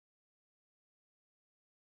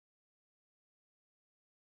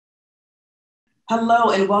Hello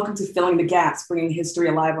and welcome to Filling the Gaps, bringing history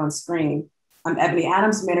alive on screen. I'm Ebony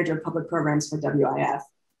Adams, Manager of Public Programs for WIF.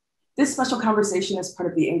 This special conversation is part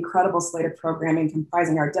of the incredible slate of programming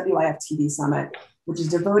comprising our WIF TV Summit, which is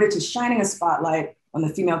devoted to shining a spotlight on the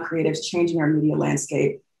female creatives changing our media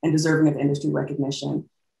landscape and deserving of industry recognition.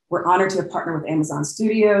 We're honored to have partnered with Amazon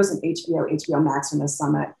Studios and HBO Max on this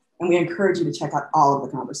summit, and we encourage you to check out all of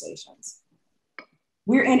the conversations.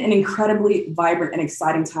 We're in an incredibly vibrant and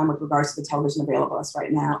exciting time with regards to the television available to us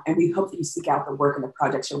right now, and we hope that you seek out the work and the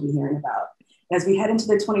projects you'll be hearing about. As we head into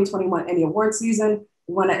the 2021 Emmy Award season,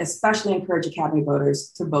 we want to especially encourage Academy voters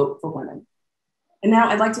to vote for women. And now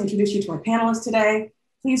I'd like to introduce you to our panelists today.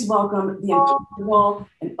 Please welcome the incredible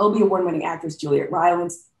and Obie Award-winning actress Juliet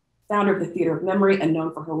Rylance, founder of the Theater of Memory and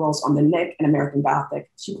known for her roles on The Knick and American Gothic.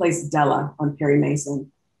 She plays Della on Perry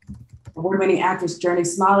Mason. Award-winning actress Jurnee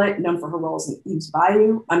Smolett, known for her roles in Eve's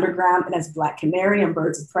Bayou, Underground, and as Black Canary in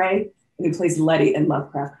Birds of Prey, and who plays Leti in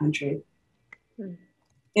Lovecraft Country.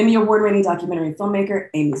 Emmy Award-winning documentary filmmaker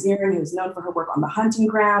Amy Ziering, who is known for her work on The Hunting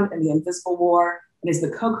Ground and The Invisible War, and is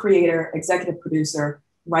the co-creator, executive producer,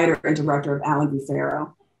 writer, and director of Alan v.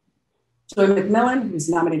 Farrow. Joy McMillon, who is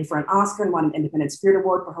nominated for an Oscar and won an Independent Spirit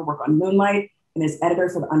Award for her work on Moonlight, and is editor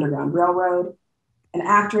for the Underground Railroad. An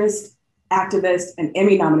actress, activist, and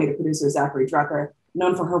Emmy-nominated producer Zackary Drucker,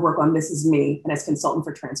 known for her work on This Is Me and as consultant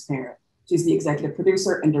for Transparent. She's the executive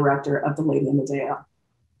producer and director of The Lady and the Dale.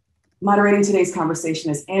 Moderating today's conversation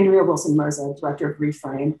is Andria Mirza, director of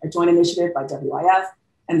ReFrame, a joint initiative by WIF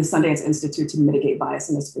and the Sundance Institute to mitigate bias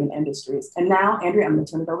in the screen industries. And now, Andria, I'm going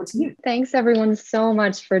to turn it over to you. Thanks, everyone, so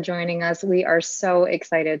much for joining us. We are so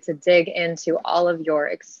excited to dig into all of your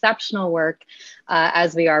exceptional work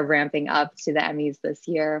as we are ramping up to the Emmys this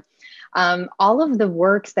year. All of the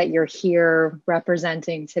works that you're here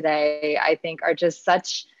representing today, I think, are just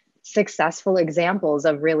such successful examples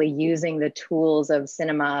of really using the tools of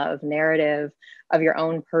cinema, of narrative, of your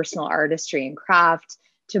own personal artistry and craft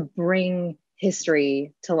to bring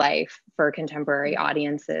history to life for contemporary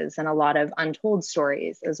audiences and a lot of untold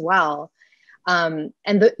stories as well. And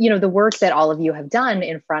the work that all of you have done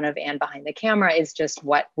in front of and behind the camera is just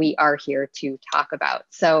what we are here to talk about.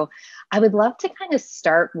 So I would love to kind of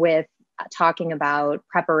start with talking about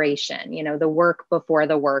preparation, the work before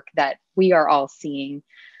the work that we are all seeing.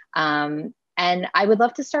 And I would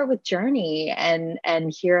love to start with Jurnee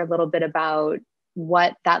and hear a little bit about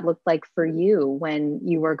what that looked like for you when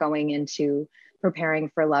you were going into preparing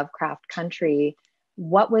for Lovecraft Country.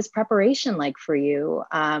 What was preparation like for you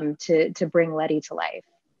to bring Leti to life?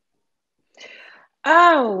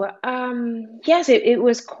 Yes, it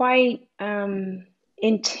was quite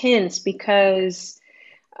intense because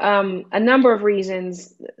a number of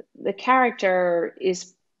reasons. The character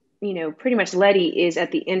is, pretty much Leti is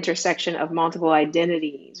at the intersection of multiple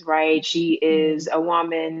identities, right? She is a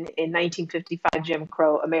woman in 1955 Jim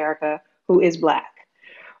Crow America who is Black,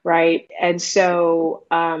 right? And so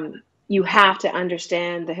you have to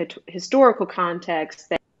understand the historical context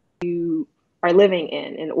that you are living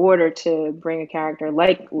in order to bring a character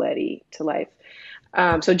like Leti to life.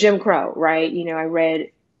 So Jim Crow, right? I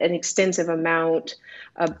read an extensive amount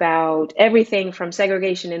about everything from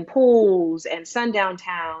segregation in pools and sundown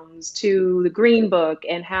towns to the Green Book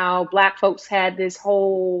and how Black folks had this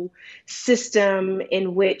whole system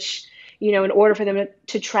in which, in order for them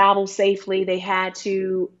to travel safely, they had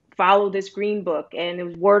to follow this Green Book, and it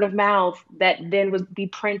was word of mouth that then would be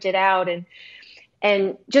printed out,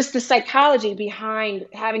 and just the psychology behind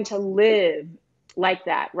having to live like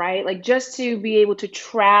that, right? Like, just to be able to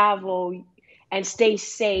travel and stay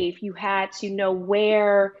safe, you had to know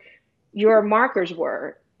where your markers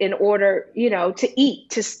were in order, to eat,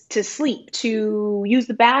 to sleep, to use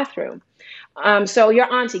the bathroom. So your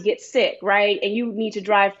auntie gets sick, right? And you need to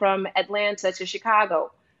drive from Atlanta to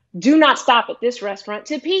Chicago. Do not stop at this restaurant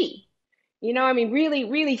to pee. Really,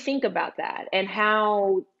 really think about that, and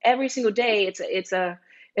how every single day it's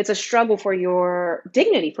a struggle for your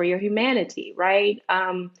dignity, for your humanity, right?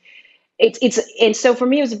 And so for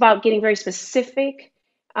me, it was about getting very specific.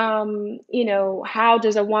 How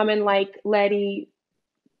does a woman like Leti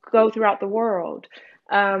go throughout the world?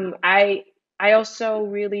 I also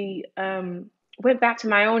really went back to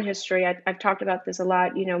my own history. I've talked about this a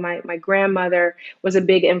lot. My grandmother was a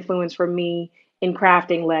big influence for me in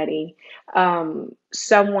crafting Leti.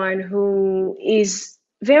 Someone who is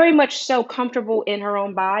very much so comfortable in her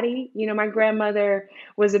own body. My grandmother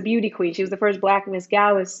was a beauty queen. She was the first Black Miss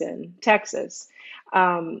Galveston, Texas.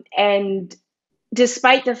 And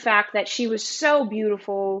despite the fact that she was so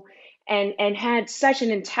beautiful and had such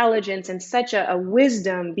an intelligence and such a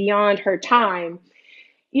wisdom beyond her time,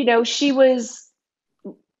 she was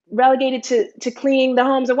relegated to cleaning the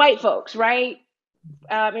homes of white folks, right?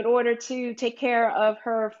 In order to take care of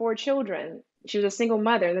her 4 children. She was a single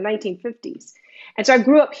mother in the 1950s. And so I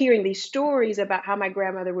grew up hearing these stories about how my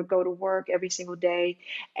grandmother would go to work every single day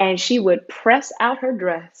and she would press out her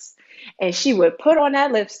dress and she would put on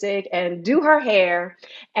that lipstick and do her hair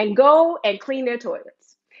and go and clean their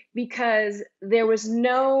toilets because there was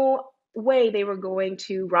no way they were going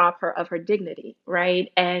to rob her of her dignity,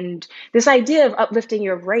 right? And this idea of uplifting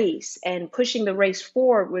your race and pushing the race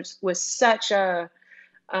forward was such a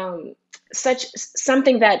such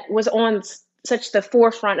something that was on such the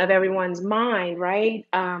forefront of everyone's mind, right?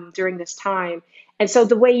 During this time. And so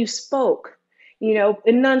the way you spoke,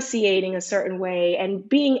 enunciating a certain way and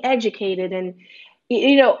being educated, and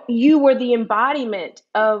you were the embodiment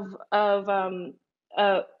of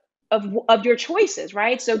your choices,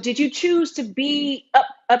 right? So did you choose to be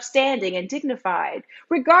upstanding and dignified,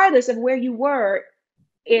 regardless of where you were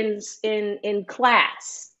in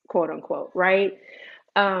class, quote unquote, right?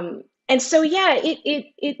 And so, yeah,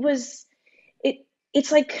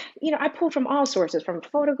 it's like, I pulled from all sources, from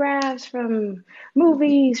photographs, from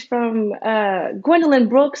movies, from Gwendolyn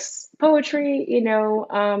Brooks poetry.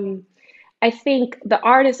 I think the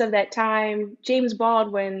artists of that time, James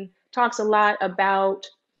Baldwin talks a lot about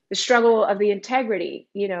the struggle of the integrity,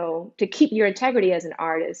 to keep your integrity as an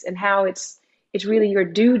artist, and how it's really your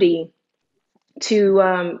duty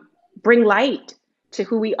to bring light to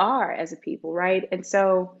who we are as a people, right? And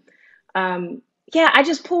so, yeah, I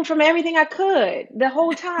just pulled from everything I could the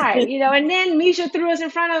whole time, and then Misha threw us in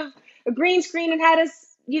front of a green screen and had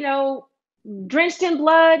us, drenched in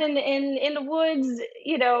blood and in the woods,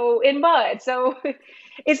 in mud. So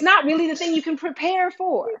it's not really the thing you can prepare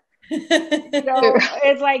for.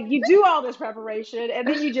 It's like you do all this preparation and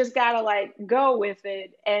then you just gotta like go with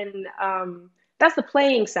it. And that's the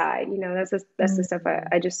playing side, that's the stuff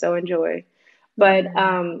I just so enjoy. But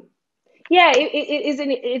yeah,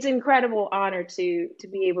 it's an incredible honor to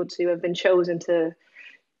be able to have been chosen to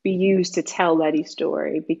be used to tell Leti's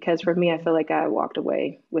story, because for me, I feel like I walked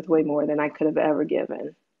away with way more than I could have ever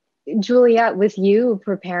given. Juliet, with you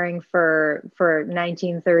preparing for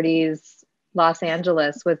 1930s Los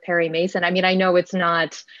Angeles with Perry Mason, I mean, I know it's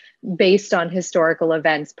not based on historical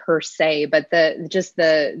events per se, but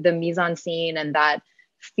the mise-en-scene and that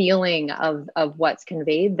feeling of what's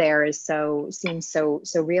conveyed there seems so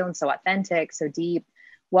real and so authentic, so deep.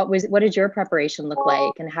 What did your preparation look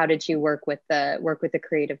like, and how did you work with the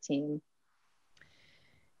creative team?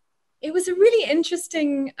 It was a really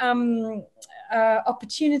interesting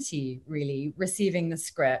opportunity, really, receiving the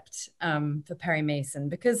script for Perry Mason,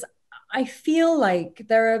 because I feel like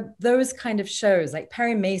there are those kind of shows, like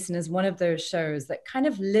Perry Mason is one of those shows that kind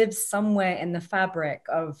of lives somewhere in the fabric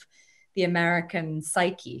of the American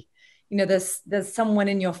psyche. There's someone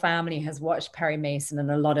in your family has watched Perry Mason, and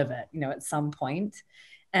a lot of it, at some point.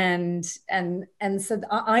 And so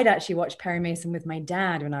I'd actually watched Perry Mason with my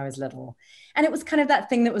dad when I was little. And it was kind of that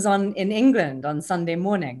thing that was on in England on Sunday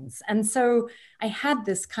mornings. And so I had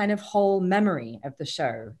this kind of whole memory of the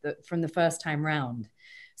show from the first time round.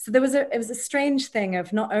 So it was a strange thing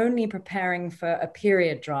of not only preparing for a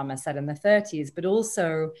period drama set in the 30s, but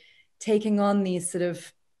also taking on these sort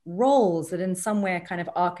of roles that in some way are kind of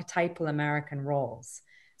archetypal American roles.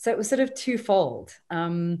 So it was sort of twofold.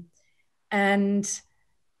 And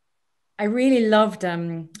I really loved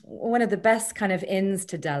one of the best kind of ins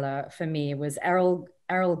to Della for me was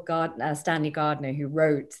Stanley Gardner, who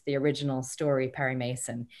wrote the original story, Perry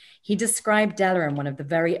Mason. He described Della in one of the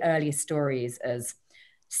very early stories as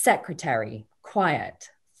secretary, quiet,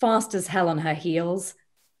 fast as hell on her heels,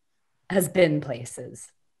 has been places.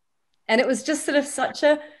 And it was just sort of such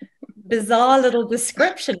a bizarre little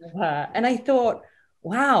description of her. And I thought,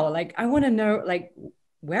 wow, like, I want to know, like,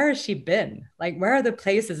 where has she been? Like, where are the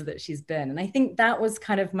places that she's been? And I think that was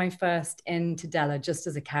kind of my first into Della, just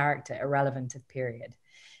as a character, irrelevant of period.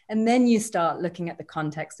 And then you start looking at the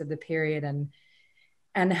context of the period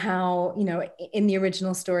and how, in the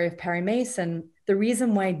original story of Perry Mason, the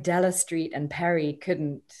reason why Della Street and Perry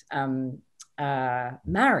couldn't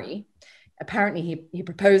marry, apparently he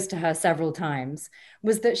proposed to her several times,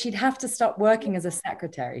 was that she'd have to stop working as a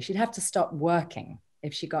secretary. She'd have to stop working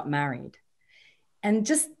if she got married. And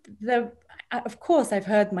just of course, I've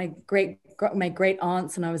heard my great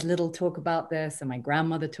aunts when I was little talk about this, and my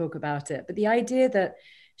grandmother talk about it. But the idea that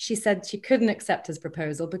she said she couldn't accept his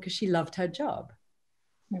proposal because she loved her job.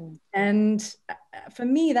 And for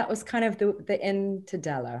me, that was kind of the end to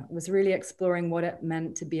Della, was really exploring what it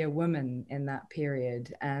meant to be a woman in that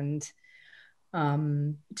period, and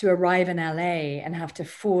to arrive in LA and have to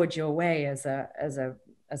forge your way as a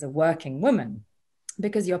working woman.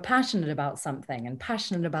 because you're passionate about something and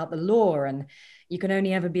passionate about the law, and you can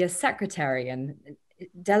only ever be a secretary. And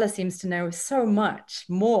Della seems to know so much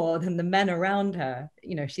more than the men around her.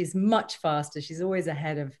 You know, she's much faster. She's always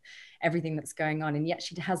ahead of everything that's going on, and yet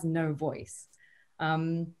she has no voice.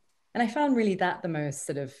 And I found really that the most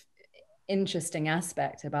sort of interesting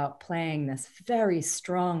aspect about playing this very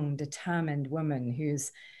strong, determined woman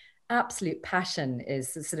whose absolute passion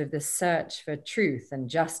is sort of this search for truth and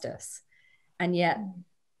justice. And yet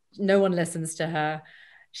no one listens to her.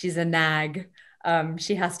 She's a nag.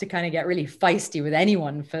 She has to kind of get really feisty with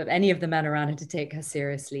anyone, for any of the men around her to take her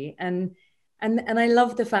seriously. And I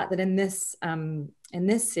love the fact that in this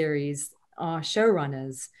series, our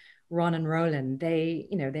showrunners, Ron and Roland, they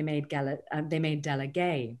made Della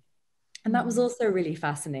gay. And that was also really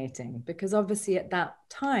fascinating, because obviously at that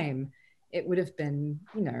time, it would have been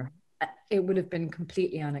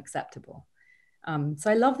completely unacceptable. So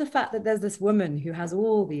I love the fact that there's this woman who has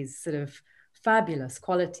all these sort of fabulous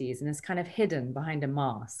qualities and is kind of hidden behind a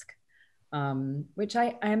mask, which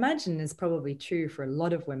I imagine is probably true for a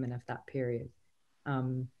lot of women of that period.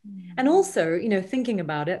 And also, thinking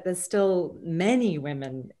about it, there's still many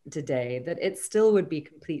women today that it still would be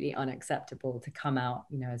completely unacceptable to come out,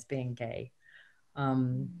 as being gay.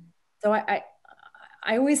 So I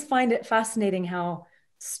always find it fascinating how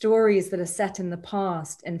stories that are set in the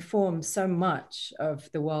past inform so much of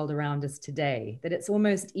the world around us today, that it's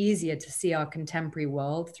almost easier to see our contemporary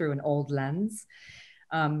world through an old lens.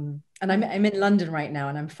 And I'm in London right now,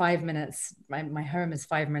 and I'm 5 minutes, my home is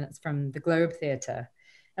 5 minutes from the Globe Theatre.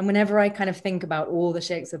 And whenever I kind of think about all the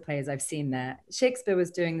Shakespeare plays I've seen there, Shakespeare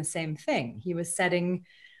was doing the same thing. He was setting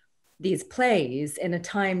these plays in a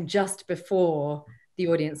time just before the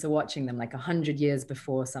audience are watching them, like 100 years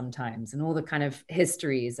before sometimes, and all the kind of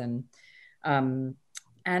histories. And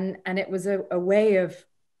it was a way of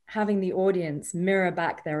having the audience mirror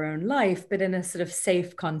back their own life, but in a sort of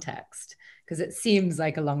safe context, because it seems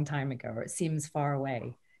like a long time ago, or it seems far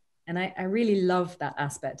away. And I really love that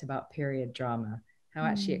aspect about period drama, how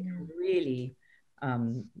actually it can really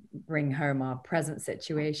bring home our present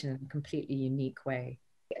situation in a completely unique way.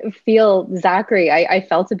 Feel Zackary, I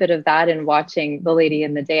felt a bit of that in watching The Lady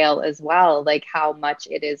in the Dale as well, like how much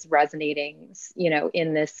it is resonating,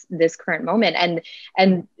 in this current moment.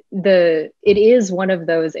 And it is one of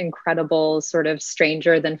those incredible sort of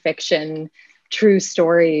stranger than fiction true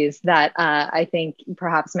stories that I think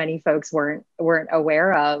perhaps many folks weren't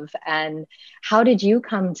aware of. And how did you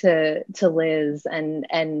come to Liz,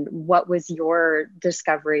 and what was your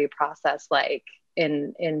discovery process like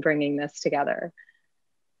in bringing this together?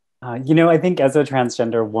 I think as a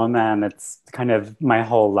transgender woman, it's kind of my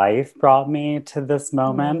whole life brought me to this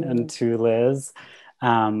moment and to Liz.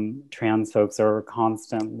 Trans folks are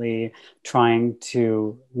constantly trying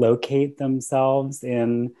to locate themselves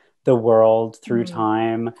in the world through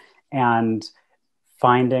time, and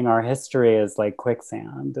finding our history is like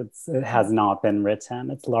quicksand. It has not been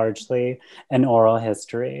written. It's largely an oral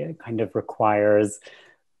history. It kind of requires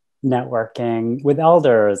networking with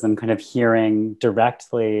elders and kind of hearing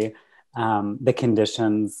directly the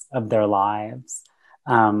conditions of their lives.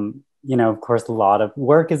 Of course, a lot of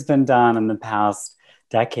work has been done in the past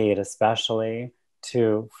decade, especially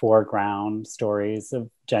to foreground stories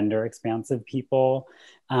of gender expansive people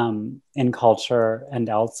in culture and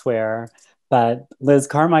elsewhere. But Liz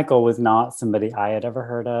Carmichael was not somebody I had ever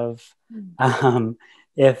heard of.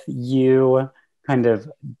 If you kind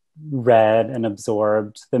of read and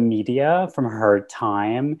absorbed the media from her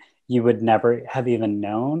time, you would never have even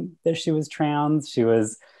known that she was trans. She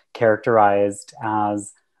was characterized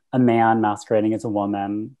as a man masquerading as a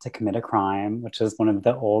woman to commit a crime, which is one of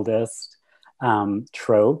the oldest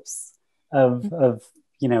tropes of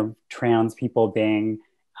trans people being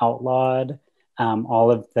outlawed.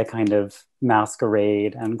 All of the kind of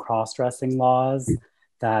masquerade and cross-dressing laws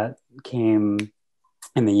that came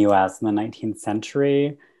in the US in the 19th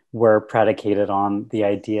century were predicated on the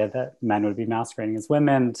idea that men would be masquerading as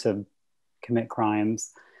women to commit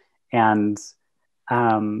crimes. And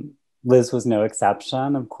Liz was no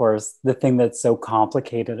exception. Of course, the thing that's so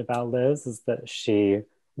complicated about Liz is that she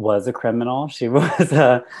was a criminal. She was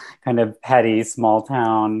a kind of petty small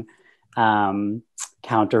town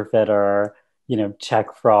counterfeiter,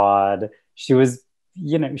 check fraud. She was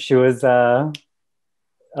a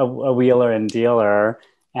wheeler and dealer,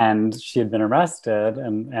 and she had been arrested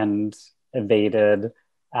and evaded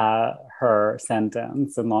her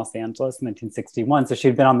sentence in Los Angeles in 1961. So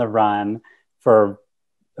she'd been on the run for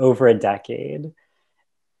over a decade.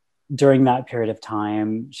 During that period of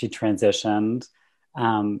time, she transitioned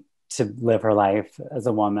to live her life as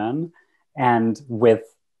a woman. And with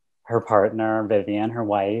her partner, Vivian, her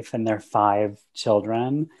wife, and their 5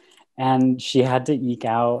 children. And she had to eke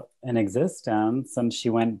out an existence, and she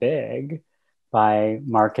went big by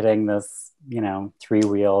marketing this,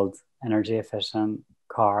 3-wheeled, energy efficient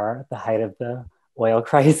car at the height of the oil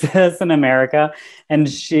crisis in America. And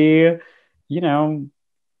she,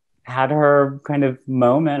 had her kind of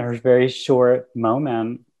moment, her very short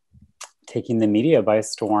moment, taking the media by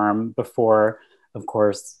storm before, of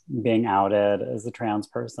course, being outed as a trans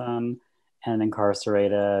person and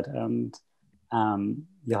incarcerated. And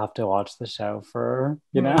you'll have to watch the show for,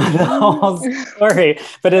 the whole story.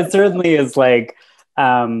 But it certainly is like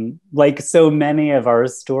so many of our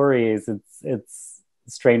stories, it's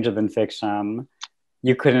stranger than fiction.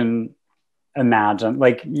 You couldn't imagine,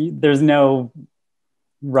 there's no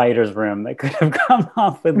writer's room that could have come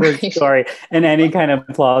up with this story in any kind of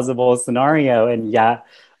plausible scenario. And yet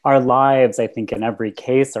our lives, I think, in every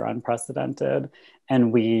case are unprecedented.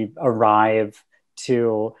 And we arrive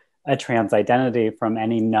to a trans identity from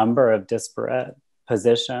any number of disparate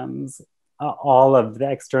positions. All of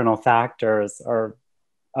the external factors are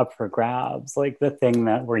up for grabs. Like the thing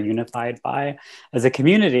that we're unified by as a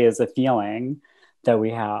community is a feeling that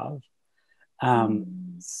we have.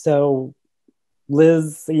 So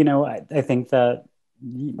Liz, I think that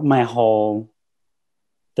my whole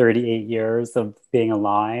 38 years of being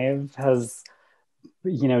alive has,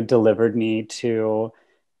 delivered me to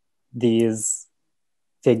these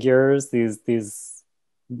figures, these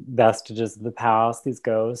vestiges of the past, these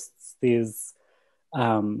ghosts, these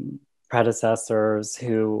predecessors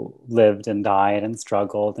who lived and died and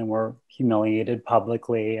struggled and were humiliated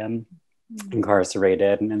publicly and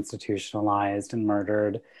incarcerated and institutionalized and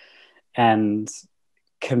murdered, and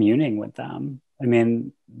communing with them. I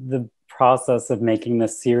mean, the process of making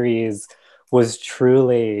this series was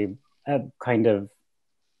truly a kind of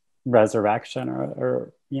resurrection,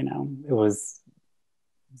 or it was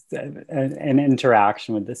an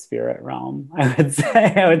interaction with the spirit realm. I would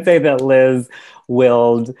say that Liz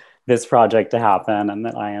willed this project to happen, and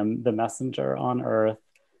that I am the messenger on Earth,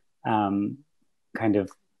 kind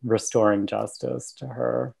of restoring justice to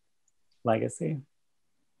her legacy.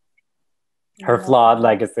 Her flawed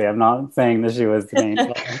legacy. I'm not saying that she was an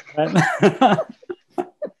angel.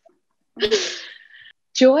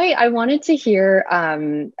 Joy, I wanted to hear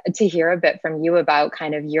a bit from you about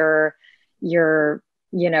kind of your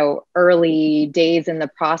early days in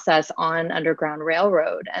the process on Underground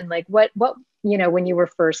Railroad, and like what when you were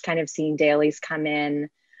first kind of seeing dailies come in,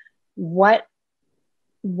 what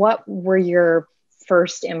were your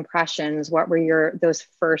first impressions? What were those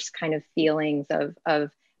first kind of feelings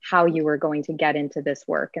of how you were going to get into this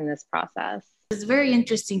work and this process? It's very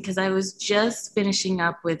interesting because I was just finishing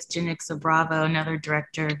up with Jurnee Bravo, another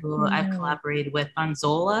director who I've collaborated with on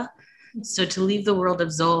Zola. So to leave the world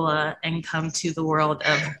of Zola and come to the world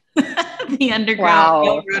of the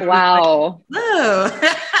Underground Railroad. Wow.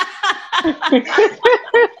 Like,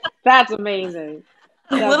 That's amazing.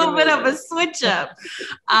 A little bit of a switch up.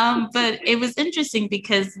 But it was interesting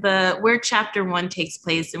because where chapter 1 takes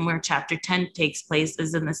place and where chapter 10 takes place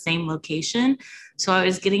is in the same location. So I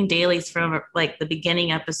was getting dailies from like the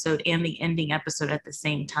beginning episode and the ending episode at the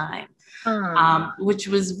same time, which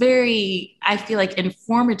was very, I feel like,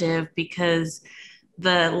 informative, because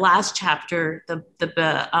the last chapter,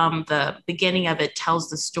 the beginning of it tells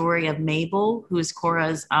the story of Mabel, who is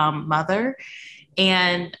Cora's mother.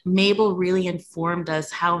 And Mabel really informed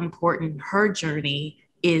us how important her journey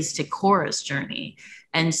is to Cora's journey.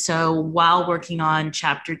 And so while working on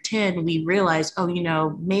chapter 10, we realized,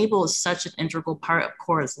 Mabel is such an integral part of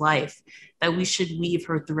Cora's life that we should weave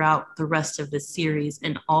her throughout the rest of the series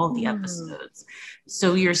in all the episodes.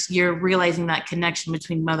 So you're realizing that connection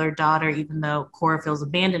between mother-daughter, even though Cora feels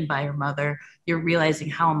abandoned by her mother, you're realizing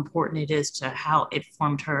how important it is to how it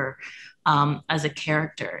formed her as a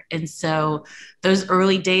character. And so those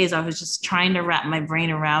early days, I was just trying to wrap my brain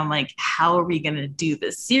around, like, how are we going to do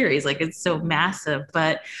this series? Like, it's so massive.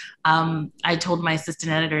 But I told my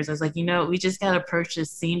assistant editors, I was like, we just got to approach this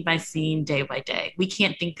scene by scene, day by day. We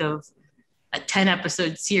can't think of a 10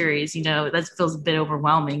 episode series, that feels a bit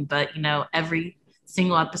overwhelming, but, every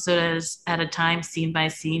single episode at a time, scene by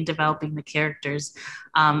scene, developing the characters.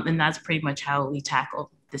 And that's pretty much how we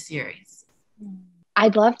tackle the series.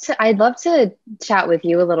 I'd love to chat with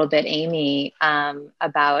you a little bit, Amy,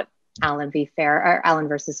 about Alan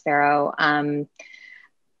versus Farrow. And,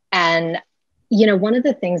 one of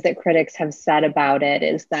the things that critics have said about it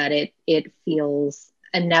is that it feels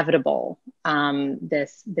inevitable,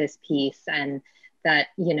 this piece, and that,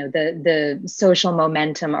 the social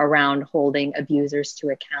momentum around holding abusers to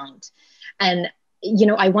account. And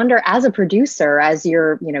I wonder, as a producer, as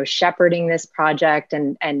you're, shepherding this project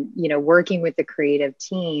and working with the creative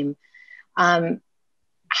team,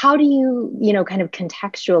 how do you, kind of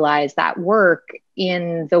contextualize that work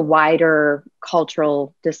in the wider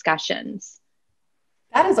cultural discussions?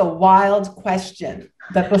 That is a wild question.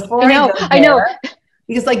 But before I know.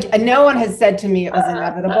 Because no one has said to me it was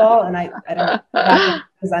inevitable, and I don't, that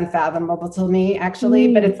is unfathomable to me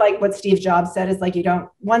actually. But it's like what Steve Jobs said, is like, you don't,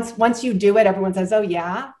 once you do it, everyone says, oh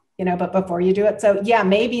yeah, but before you do it. So yeah,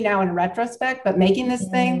 maybe now in retrospect, but making this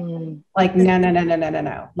thing, like,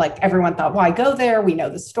 no. Like everyone thought, why go there? We know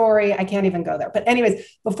the story. I can't even go there. But anyways,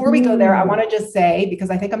 before we go there, I want to just say, because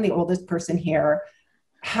I think I'm the oldest person here,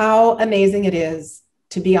 how amazing it is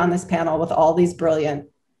to be on this panel with all these brilliant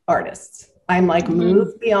artists. I'm like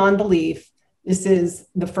moved beyond belief. This is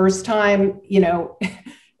the first time,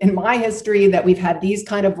 in my history that we've had these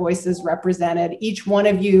kind of voices represented. Each one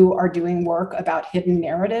of you are doing work about hidden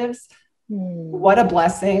narratives. What a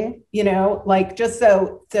blessing, just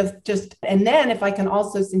and then if I can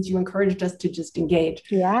also, since you encouraged us to just engage.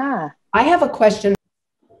 Yeah. I have a question.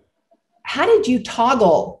 How did you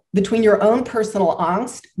toggle between your own personal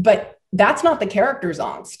angst, but that's not the character's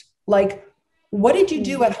angst? Like, what did you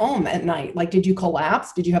do at home at night? Like, did you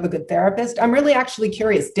collapse? Did you have a good therapist? I'm really actually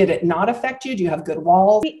curious. Did it not affect you? Do you have good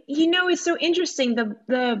walls? It's so interesting.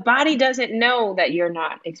 The body doesn't know that you're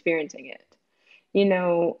not experiencing it,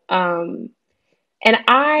 and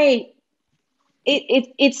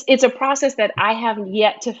it's a process that I have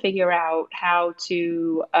yet to figure out how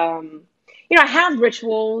to, I have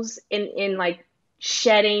rituals in like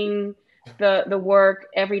shedding the work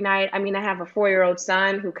every night. I mean, I have a 4-year-old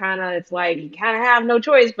son who it's like, you kind of have no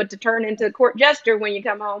choice but to turn into a court jester when you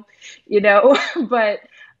come home, but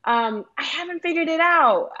I haven't figured it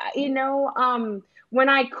out. When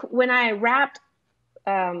I wrapped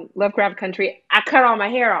Lovecraft Country, I cut all my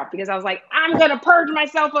hair off because I was like, I'm gonna purge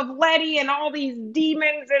myself of Leti and all these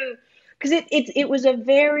demons, and because it was a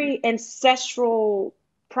very ancestral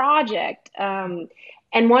project.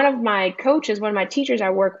 And one of my teachers I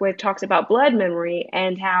work with, talks about blood memory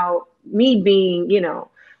and how me being,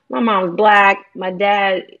 my mom's Black, my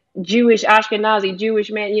dad Jewish, Ashkenazi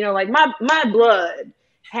Jewish man, like my blood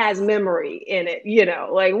has memory in it,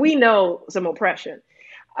 like we know some oppression.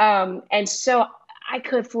 And so I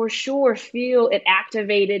could for sure feel it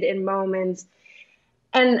activated in moments.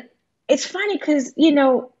 And it's funny because,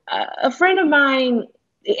 a friend of mine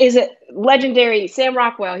is a legendary, Sam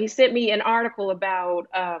Rockwell. He sent me an article about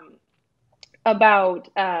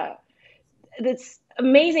this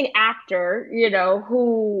amazing actor,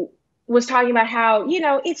 who was talking about how,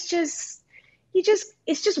 it's just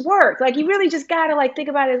work. Like, you really just gotta think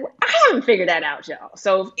about it. I haven't figured that out, y'all.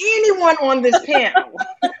 So if anyone on this panel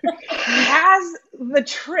has the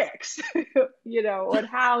tricks, on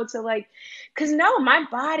how to because no, my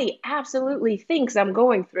body absolutely thinks I'm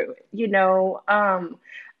going through it,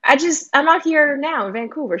 I'm out here now in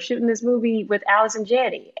Vancouver shooting this movie with Alice and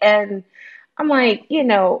Janney. And I'm like,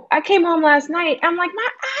 I came home last night. I'm like, my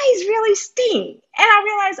eyes really stink. And I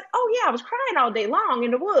realized, oh yeah, I was crying all day long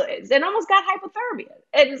in the woods and almost got hypothermia.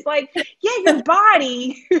 And it's like, yeah, your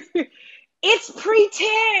body, it's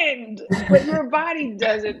pretend, but your body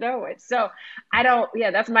doesn't know it. So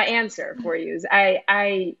that's my answer for you.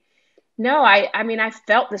 I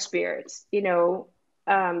felt the spirits,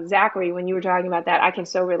 Zackary, when you were talking about that, I can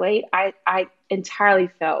so relate. I entirely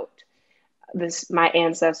felt my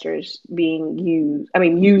ancestors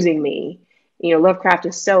using me. Lovecraft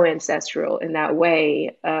is so ancestral in that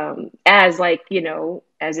way, as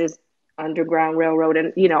is Underground Railroad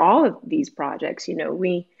and, all of these projects,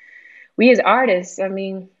 we as artists, I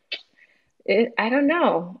don't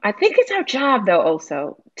know. I think it's our job though,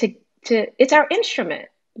 also to it's our instrument,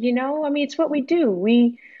 it's what we do.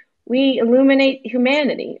 We illuminate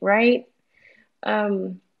humanity, right?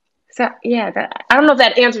 So yeah, I don't know if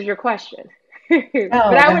that answers your question. But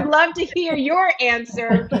I would love to hear your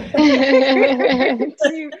answer to the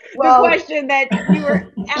question that you were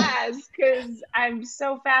asked, because I'm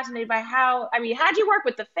so fascinated by how'd you work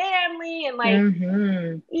with the family and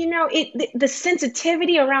the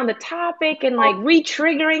sensitivity around the topic and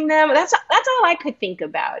re-triggering them. That's all I could think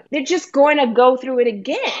about. They're just going to go through it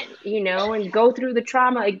again, and go through the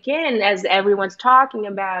trauma again as everyone's talking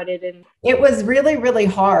about it. And it was really, really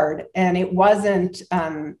hard. And it wasn't,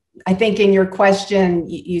 I think in your question,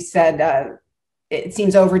 you said it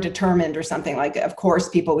seems overdetermined or something. Like, of course,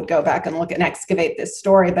 people would go back and look and excavate this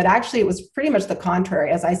story. But actually, it was pretty much the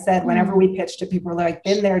contrary. As I said, whenever we pitched it, people were like,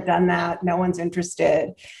 been there, done that. No one's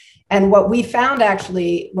interested. And what we found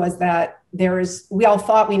actually was that we all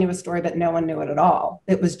thought we knew a story, but no one knew it at all.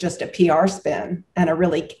 It was just a PR spin and a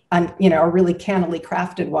really cannily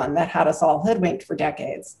crafted one that had us all hoodwinked for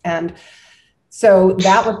decades. And so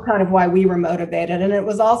that was kind of why we were motivated. And it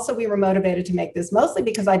was also, we were motivated to make this mostly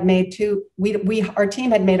because our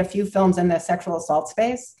team had made a few films in the sexual assault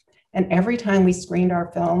space. And every time we screened our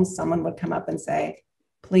films, someone would come up and say,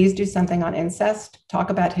 please do something on incest, talk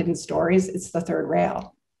about hidden stories. It's the third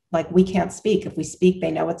rail. Like, we can't speak. If we speak,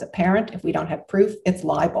 they know it's apparent. If we don't have proof, it's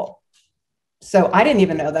libel. So I didn't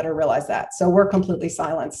even know that or realize that. So we're completely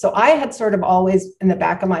silenced. So I had sort of always in the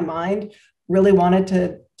back of my mind really wanted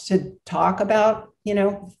to talk about,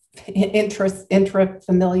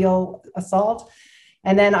 intrafamilial assault.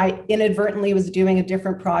 And then I inadvertently was doing a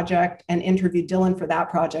different project and interviewed Dylan for that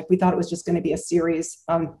project. We thought it was just going to be a series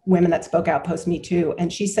on women that spoke out post Me Too.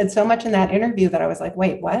 And she said so much in that interview that I was like,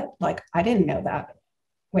 wait, what? Like, I didn't know that.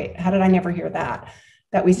 Wait, how did I never hear that?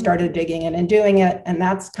 That we started digging in and doing it. And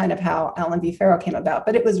that's kind of how Ellen v. Farrow came about.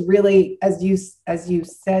 But it was really, as you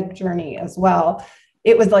said, Jurnee, as well,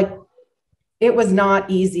 it was not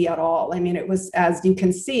easy at all. I mean, it was, as you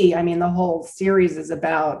can see, I mean, the whole series is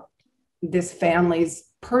about this family's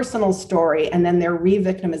personal story and then their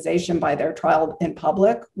re-victimization by their trial in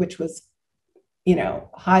public, which was,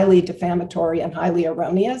 highly defamatory and highly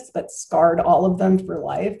erroneous, but scarred all of them for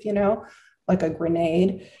life, like a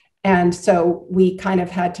grenade. And so we kind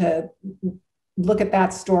of had to look at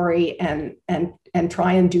that story and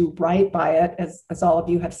try and do right by it, as all of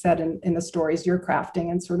you have said in the stories you're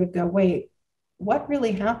crafting, and sort of go, wait, what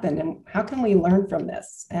really happened? And how can we learn from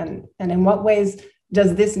this? And in what ways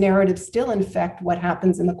does this narrative still infect what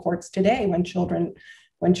happens in the courts today when children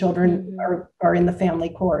are in the family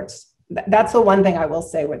courts? That's the one thing I will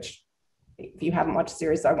say, which if you haven't watched the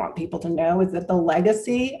series, I want people to know, is that the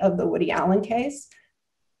legacy of the Woody Allen case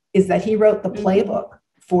is that he wrote the playbook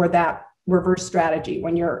for that reverse strategy.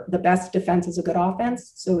 When the best defense is a good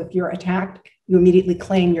offense. So if you're attacked, you immediately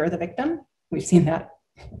claim you're the victim. We've seen that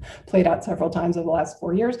played out several times over the last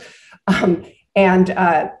 4 years.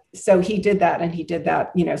 So he did that, and he did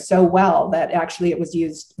that, so well that actually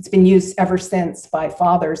it's been used ever since by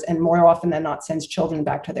fathers, and more often than not sends children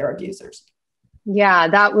back to their abusers. Yeah,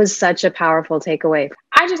 that was such a powerful takeaway.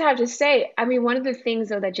 I just have to say, I mean, one of the things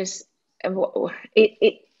though that just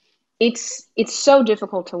it's so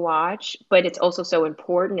difficult to watch, but it's also so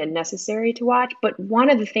important and necessary to watch. But one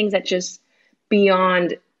of the things that just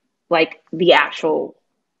beyond like the actual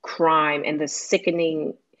crime and the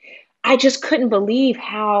sickening, I just couldn't believe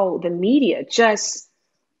how the media just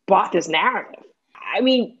bought this narrative. I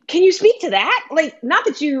mean, can you speak to that? Like, not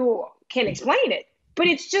that you can explain it, but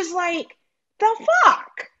it's just like, the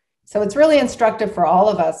fuck? So it's really instructive for all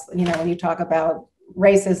of us, when you talk about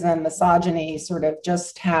racism, misogyny, sort of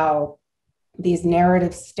just how these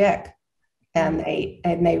narratives stick, and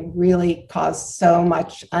they really cause so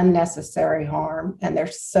much unnecessary harm, and they're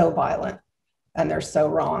so violent and they're so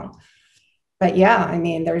wrong. But yeah, I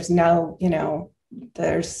mean, there's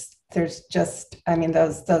just, I mean,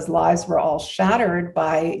 those lives were all shattered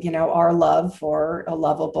by, our love for a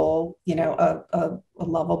lovable, a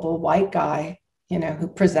lovable white guy, who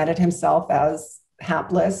presented himself as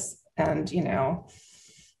hapless and,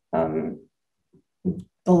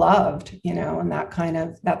 beloved,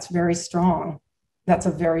 and that's very strong. That's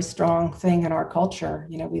a very strong thing in our culture.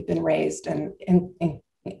 We've been raised and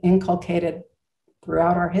inculcated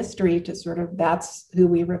throughout our history to sort of, that's who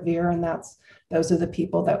we revere, and those are the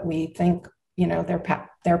people that we think,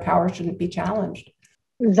 their power shouldn't be challenged.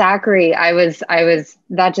 Zackary, I was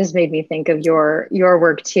that just made me think of your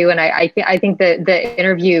work too. And I think that the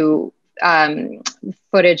interview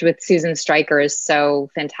footage with Susan Stryker is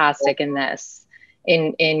so fantastic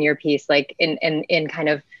in your piece, like in kind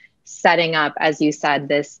of setting up, as you said,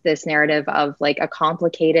 this narrative of like a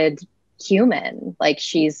complicated human, like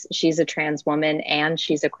she's a trans woman and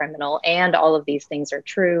she's a criminal, and all of these things are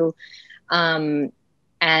true. And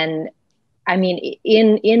I mean,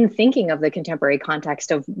 in thinking of the contemporary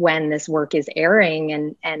context of when this work is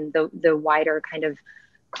airing and the wider kind of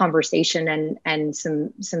conversation and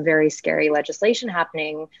some very scary legislation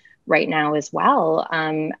happening right now as well,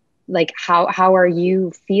 like how are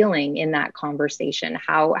you feeling in that conversation?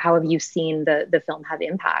 How have you seen the film have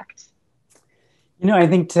impact? I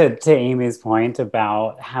think to Amy's point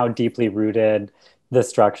about how deeply rooted the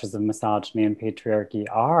structures of misogyny and patriarchy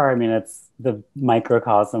are, I mean, it's the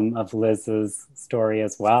microcosm of Liz's story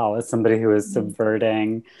as well, as somebody who is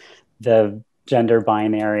subverting the gender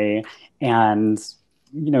binary and,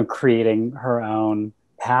 creating her own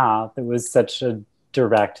path. It was such a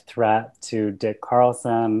direct threat to Dick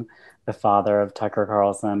Carlson, the father of Tucker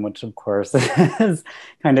Carlson, which of course is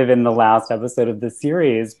kind of in the last episode of the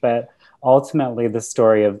series. But ultimately, the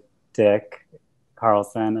story of Dick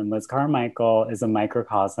Carlson and Liz Carmichael is a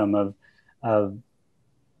microcosm of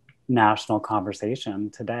national conversation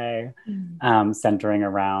today, centering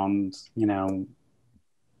around,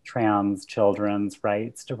 trans children's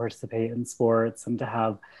rights to participate in sports and to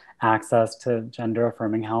have access to gender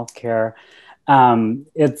affirming healthcare.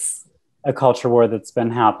 It's a culture war that's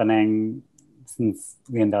been happening since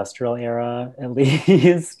the industrial era, at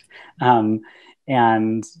least.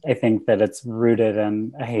 And I think that it's rooted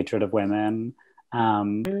in a hatred of women,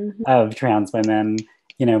 of trans women.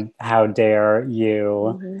 How dare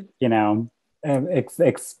you,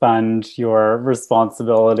 expunge your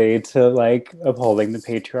responsibility to like upholding the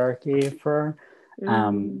patriarchy for,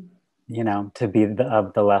 to be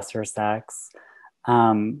of the lesser sex.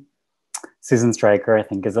 Susan Stryker, I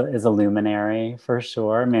think, is a luminary for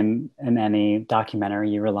sure. I mean, in any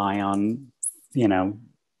documentary, you rely on,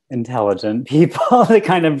 intelligent people to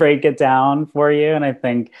kind of break it down for you. And I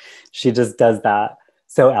think she just does that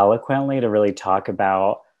so eloquently to really talk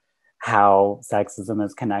about how sexism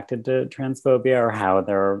is connected to transphobia, or how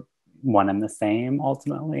they're one and the same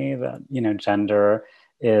ultimately, that, gender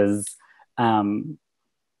is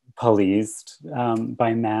policed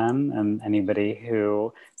by men, and anybody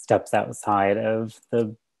who steps outside of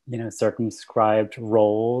the, circumscribed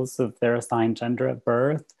roles of their assigned gender at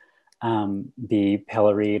birth, be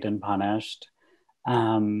pilloried and punished.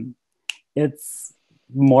 It's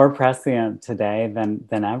more prescient today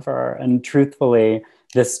than ever. And truthfully,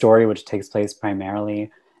 this story, which takes place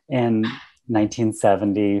primarily in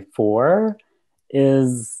 1974,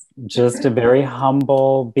 is just a very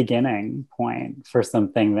humble beginning point for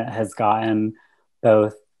something that has gotten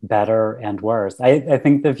both better and worse. I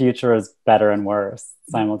think the future is better and worse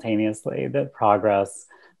simultaneously, that progress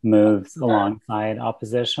moves alongside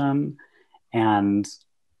opposition. And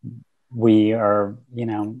we are,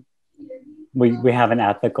 we have an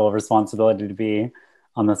ethical responsibility to be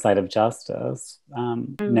on the side of justice,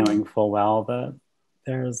 knowing full well that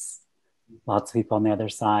there's lots of people on the other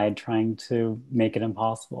side trying to make it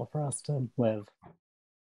impossible for us to live.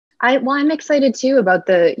 I'm excited too about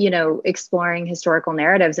the, exploring historical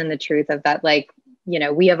narratives and the truth of that, like,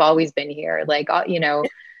 we have always been here, like,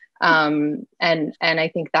 and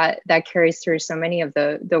I think that carries through so many of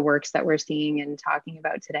the works that we're seeing and talking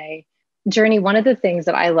about today. Jurnee, one of the things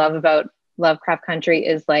that I love about Lovecraft Country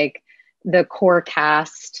is like the core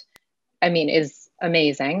cast, is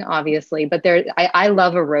amazing, obviously, but I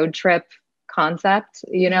love a road trip concept.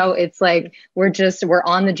 It's like we're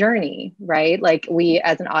on the journey, right? Like we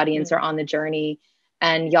as an audience are on the journey,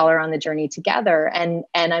 and y'all are on the journey together. And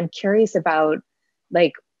I'm curious about,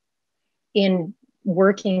 like, in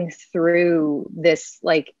working through this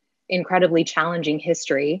like incredibly challenging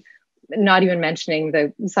history, not even mentioning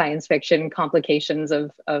the science fiction complications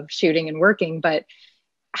of shooting and working, but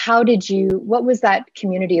what was that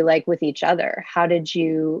community like with each other? How did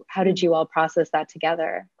you all process that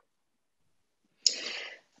together?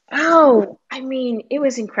 Oh, it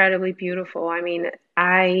was incredibly beautiful.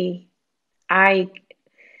 I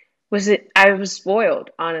was spoiled,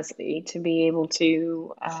 honestly, to be able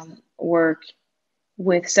to work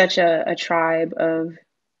with such a tribe of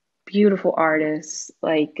beautiful artists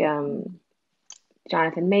like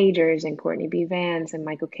Jonathan Majors and Courtney B. Vance and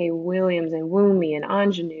Michael K. Williams and Wumi and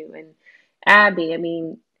Anjanou and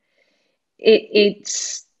Abby.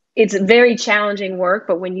 It's very challenging work,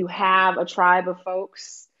 but when you have a tribe of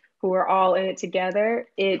folks who are all in it together,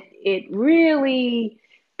 it really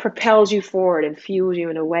propels you forward and fuels you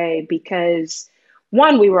in a way, because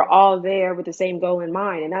one, we were all there with the same goal in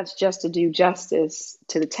mind, and that's just to do justice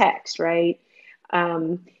to the text, right?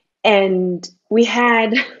 And we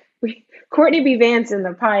had Courtney B. Vance in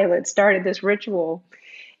the pilot started this ritual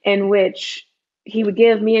in which he would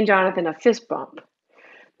give me and Jonathan a fist bump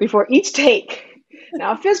before each take.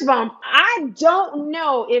 Now, a fist bump, I don't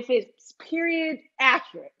know if it's period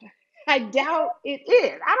accurate. I doubt it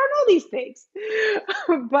is. I don't know these things.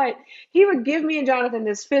 But he would give me and Jonathan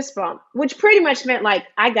this fist bump, which pretty much meant like,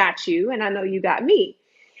 I got you and I know you got me.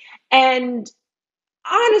 And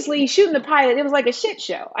honestly, shooting the pilot, it was like a shit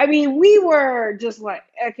show. We were just like,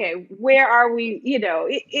 okay, where are we?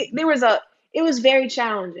 It was very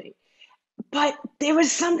challenging. But there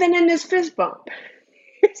was something in this fist bump.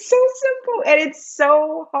 It's so simple and it's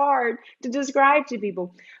so hard to describe to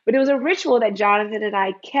people. But it was a ritual that Jonathan and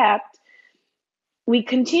I kept. We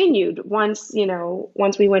continued once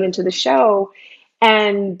we went into the show,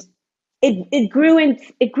 and it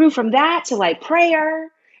grew from that to like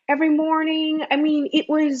prayer every morning. It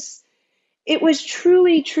was it was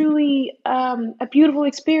truly, truly a beautiful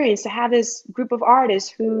experience to have this group of artists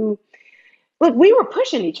who, look, we were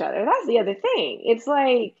pushing each other. That's the other thing. It's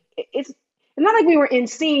like, it's not like we were in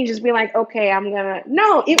scene just being like, okay,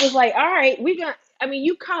 no, it was like, all right,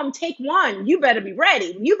 you come take one, you better be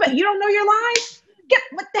ready. You don't know your lines?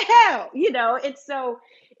 What the hell? And so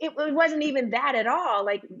it wasn't even that at all.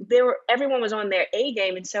 Like everyone was on their A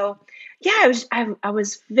game. And so, yeah, I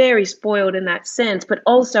was very spoiled in that sense, but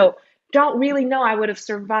also don't really know I would have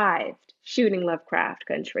survived shooting Lovecraft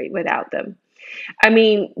Country without them. I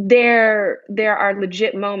mean, there are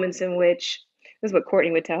legit moments in which, this is what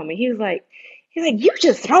Courtney would tell me. He's like, you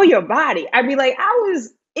just throw your body. I'd be like, I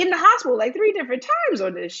was in the hospital like 3 different times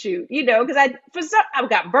on this shoot, because I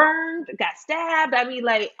got burned, got stabbed. I mean,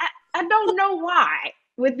 like, I don't know why.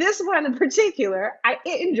 With this one in particular, I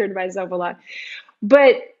injured myself a lot.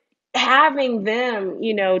 But having them,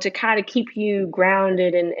 to kind of keep you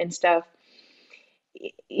grounded and stuff,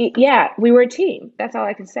 yeah, we were a team. That's all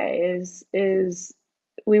I can say is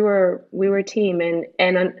we were a team,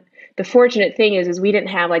 and the fortunate thing is we didn't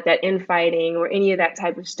have like that infighting or any of that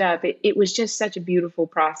type of stuff. It was just such a beautiful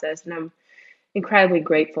process, and I'm incredibly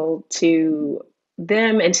grateful to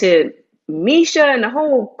them and to Misha and the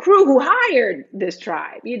whole crew who hired this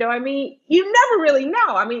tribe. You never really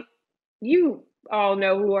know. I mean, you all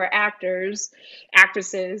know who are actors,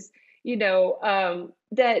 actresses,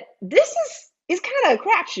 that this is kind of a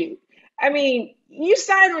crapshoot. I mean, you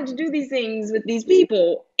sign on to do these things with these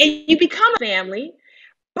people and you become a family,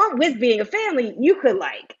 but with being a family, you could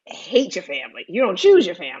like hate your family. You don't choose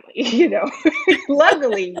your family,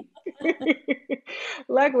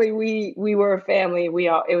 Luckily, we were a family.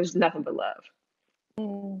 It was nothing but love.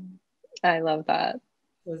 I love that.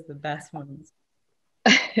 It was the best ones.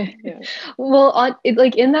 Yeah. Well,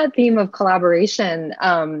 like in that theme of collaboration,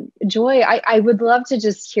 Joy, I would love to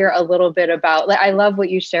just hear a little bit about, like, I love what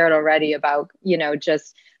you shared already about,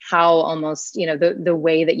 just how almost, the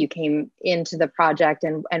way that you came into the project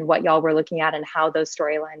and what y'all were looking at and how those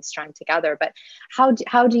storylines strung together. But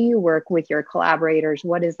how do you work with your collaborators?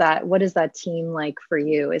 What is that team like for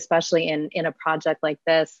you, especially in a project like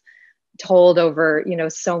this, told over,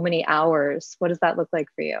 so many hours? What does that look like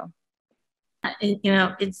for you?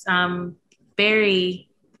 It's Barry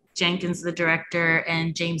Jenkins, the director,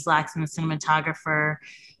 and James Laxton, the cinematographer,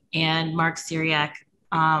 and Mark Syriac,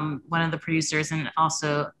 one of the producers, and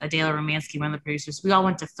also Della Romansky, one of the producers. We all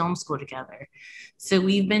went to film school together. So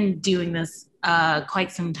we've been doing this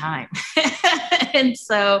quite some time. And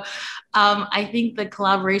so I think the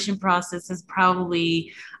collaboration process has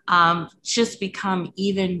probably just become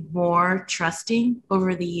even more trusting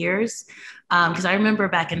over the years. Because I remember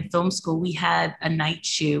back in film school, we had a night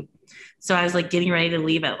shoot. So I was like getting ready to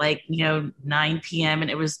leave at 9 p.m.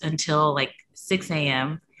 and it was until 6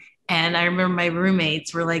 a.m. And I remember my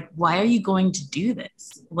roommates were like, why are you going to do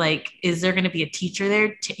this? Like, is there going to be a teacher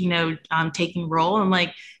there, taking role? I'm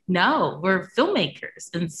like, no, we're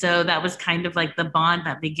filmmakers. And so that was kind of like the bond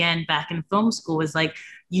that began back in film school, was like,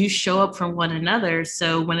 you show up for one another.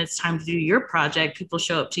 So when it's time to do your project, people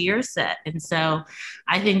show up to your set. And so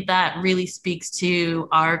I think that really speaks to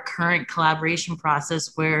our current collaboration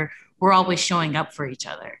process, where we're always showing up for each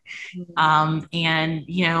other. And,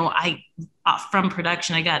 from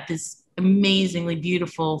production, I got this amazingly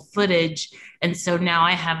beautiful footage. And so now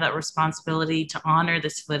I have that responsibility to honor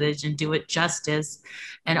this footage and do it justice.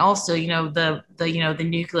 And also, the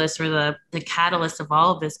nucleus or the catalyst of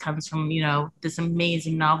all of this comes from, this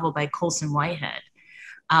amazing novel by Colson Whitehead.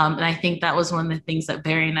 And I think that was one of the things that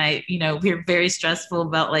Barry and I, we were very stressful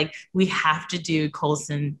about, like, we have to do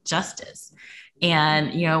Colson justice.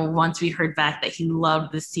 And, once we heard back that he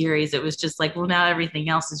loved the series, it was just like, well, now everything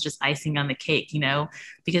else is just icing on the cake,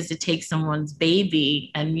 because to take someone's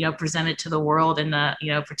baby and, present it to the world in a,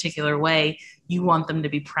 particular way, you want them to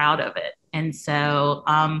be proud of it. And so,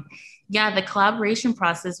 the collaboration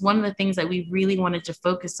process, one of the things that we really wanted to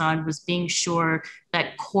focus on was being sure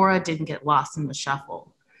that Cora didn't get lost in the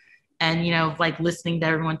shuffle. And, listening to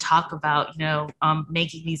everyone talk about,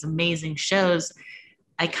 making these amazing shows,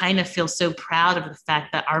 I kind of feel so proud of the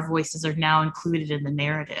fact that our voices are now included in the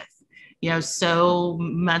narrative. So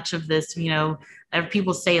much of this,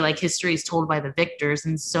 people say like history is told by the victors,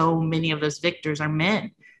 and so many of those victors are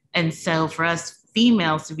men. And so for us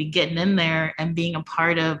females to be getting in there and being a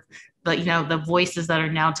part of the voices that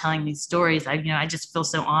are now telling these stories, I just feel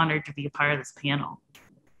so honored to be a part of this panel.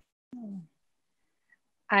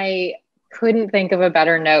 I couldn't think of a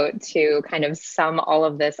better note to kind of sum all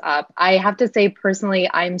of this up. I have to say, personally,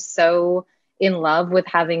 I'm so in love with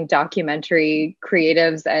having documentary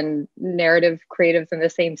creatives and narrative creatives in the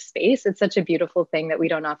same space. It's such a beautiful thing that we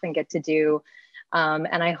don't often get to do.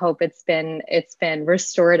 And I hope it's been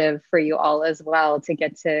restorative for you all as well to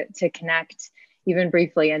get to connect even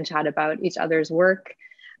briefly and chat about each other's work.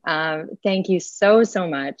 Thank you so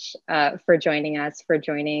much for joining us, for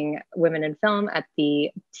joining Women in Film at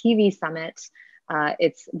the TV Summit.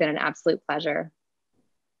 It's been an absolute pleasure.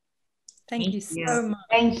 Thank you so much.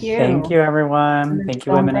 Thank you. Thank you, everyone. Thank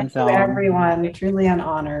you, Women in Film. Thank you, everyone. Truly an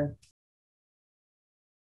honor.